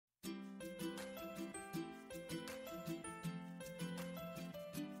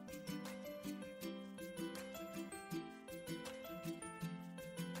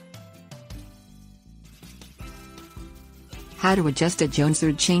How to adjust a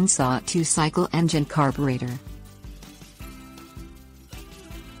Jonsered Chainsaw 2-cycle engine carburetor.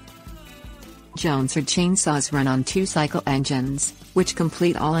 Jonsered chainsaws run on 2-cycle engines, which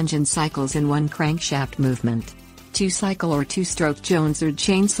complete all engine cycles in one crankshaft movement. 2-cycle or 2-stroke Jonsered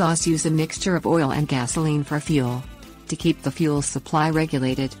chainsaws use a mixture of oil and gasoline for fuel. To keep the fuel supply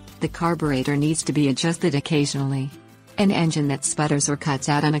regulated, the carburetor needs to be adjusted occasionally. An engine that sputters or cuts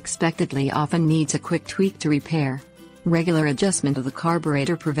out unexpectedly often needs a quick tweak to repair. Regular adjustment of the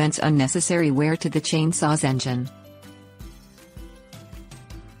carburetor prevents unnecessary wear to the chainsaw's engine.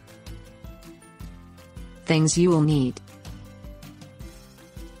 Things you will need: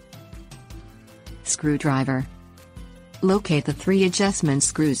 screwdriver. Locate the 3 adjustment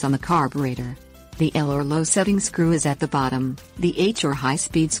screws on the carburetor. The L or low setting screw is at the bottom, the H or high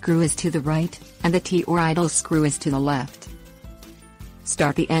speed screw is to the right, and the T or idle screw is to the left.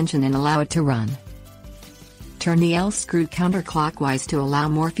 Start the engine and allow it to run. Turn the L screw counterclockwise to allow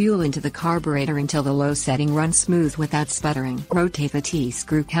more fuel into the carburetor until the low setting runs smooth without sputtering. Rotate the T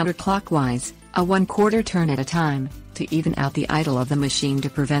screw counterclockwise, a 1/4 turn at a time, to even out the idle of the machine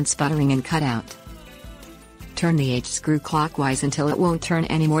to prevent sputtering and cutout. Turn the H screw clockwise until it won't turn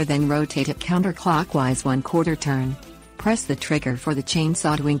anymore, then rotate it counterclockwise 1/4 turn. Press the trigger for the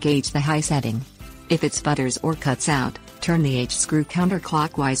chainsaw to engage the high setting. If it sputters or cuts out, turn the H screw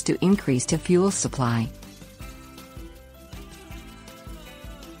counterclockwise to increase the fuel supply.